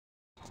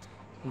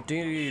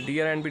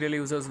Dear NPTEL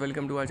users,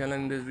 welcome to our channel.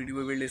 In this video,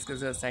 we will discuss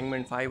the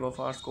segment 5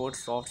 of our course,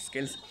 soft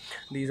skills.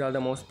 These are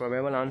the most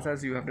probable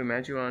answers. You have to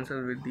match your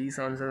answers with these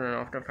answers, and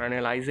after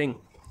finalizing,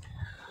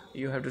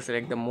 you have to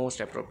select the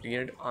most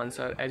appropriate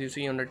answer. As you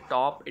see on the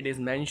top, it is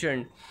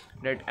mentioned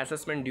that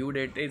assessment due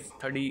date is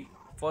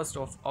 31st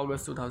of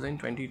August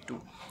 2022.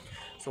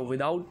 So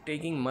without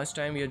taking much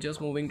time, we are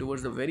just moving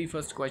towards the very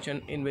first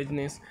question. In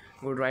business,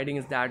 good writing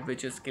is that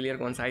which is clear,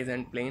 concise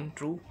and plain.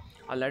 True.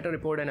 A letter,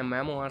 report and a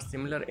memo are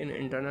similar in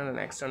internal and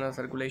external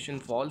circulation.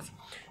 False.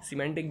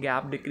 Semantic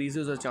gap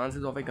decreases the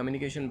chances of a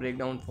communication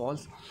breakdown.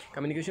 False.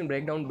 Communication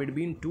breakdown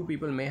between two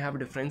people may have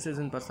differences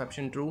in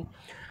perception. True.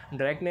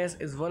 Directness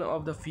is one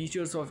of the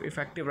features of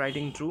effective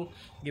writing. True.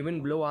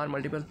 Given below are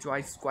multiple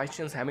choice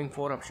questions having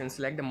 4 options.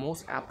 Select the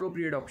most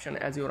appropriate option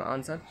as your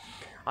answer.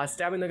 A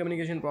step in the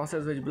communication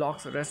process which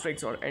blocks,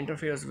 restricts or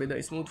interferes with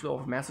the smooth flow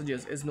of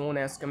messages is known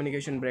as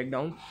communication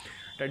breakdown.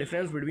 The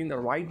difference between the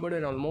right word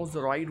and almost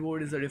the right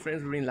word is the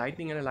difference between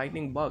lightning and a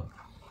lightning bug.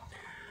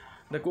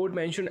 The quote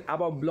mentioned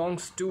above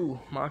belongs to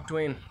Mark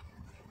Twain.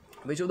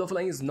 Which of the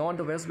following is not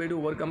the best way to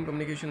overcome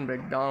communication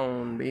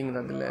breakdown? Being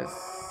nonetheless.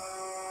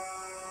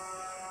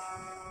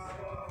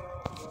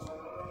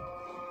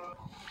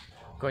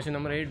 Question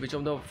number 8. Which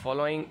of the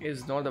following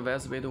is not the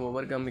best way to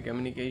overcome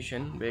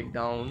communication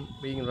breakdown?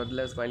 Being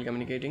ruthless while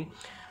communicating.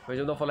 Which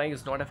of the following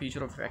is not a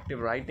feature of effective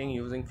writing?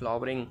 Using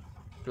flowery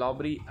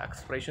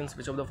expressions.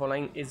 Which of the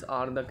following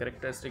are the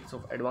characteristics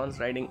of advanced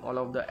writing? All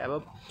of the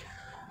above.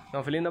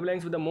 Now fill in the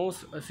blanks with the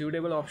most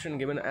suitable option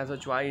given as a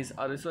choice.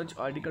 A research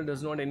article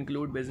does not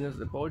include business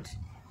reports.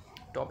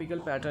 Topical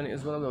pattern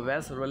is one of the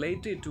best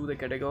related to the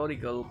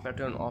categorical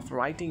pattern of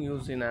writing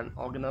used in an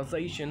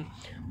organization.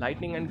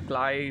 Lightning and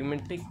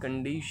climatic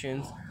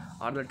conditions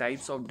are the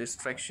types of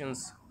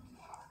distractions.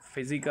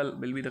 Physical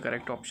will be the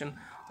correct option.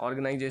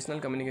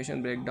 Organizational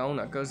communication breakdown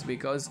occurs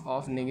because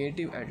of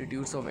negative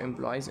attitudes of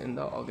employees in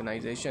the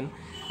organization.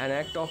 An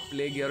act of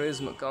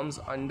plagiarism comes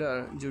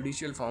under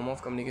judicial form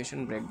of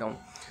communication breakdown.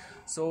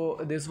 So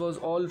this was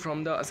all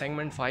from the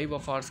assignment 5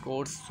 of our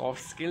course,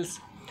 soft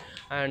skills.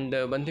 And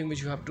one thing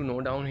which you have to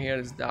note down here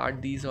is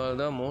that these are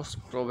the most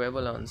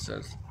probable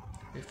answers.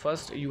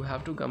 First you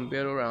have to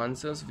compare your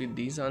answers with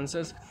these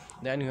answers,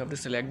 then you have to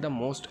select the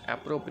most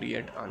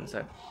appropriate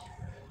answer.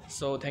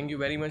 So thank you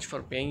very much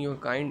for paying your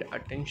kind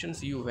attention.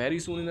 See you very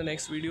soon in the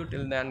next video.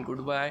 Till then,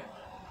 goodbye,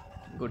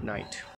 good night.